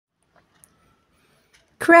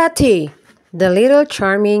Kratiel, the little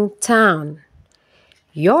charming town.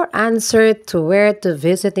 Your answer to where to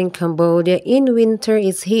visit in Cambodia in winter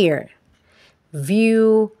is here.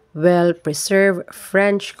 View well-preserved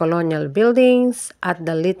French colonial buildings at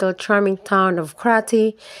the little charming town of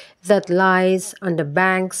Kratiel that lies on the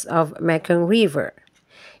banks of Mekong River.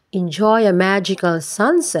 Enjoy a magical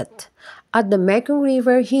sunset at the Mekong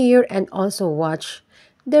River here and also watch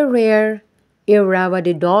the rare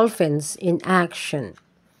Irrawaddy dolphins in action.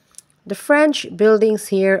 The French buildings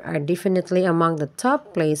here are definitely among the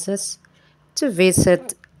top places to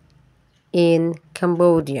visit in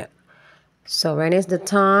Cambodia. So when is the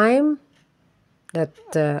time that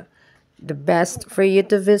the best for you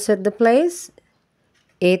to visit the place?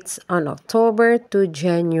 It's on October to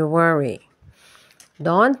January.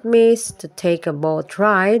 Don't miss to take a boat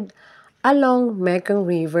ride along Mekong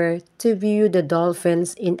River to view the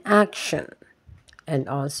dolphins in action. And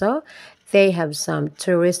also, they have some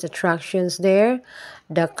tourist attractions there,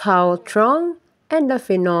 the Khao Trong and the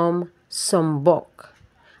Phenom Sombok.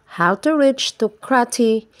 How to reach to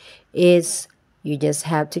Kratiel is you just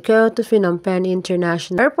have to go to Phnom Penh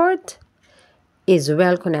International Airport. Is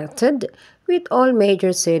well connected with all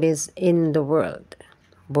major cities in the world.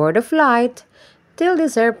 Board a flight till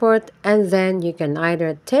this airport and then you can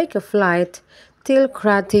either take a flight till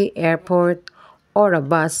Kratiel Airport or a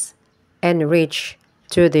bus and reach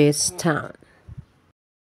to this town.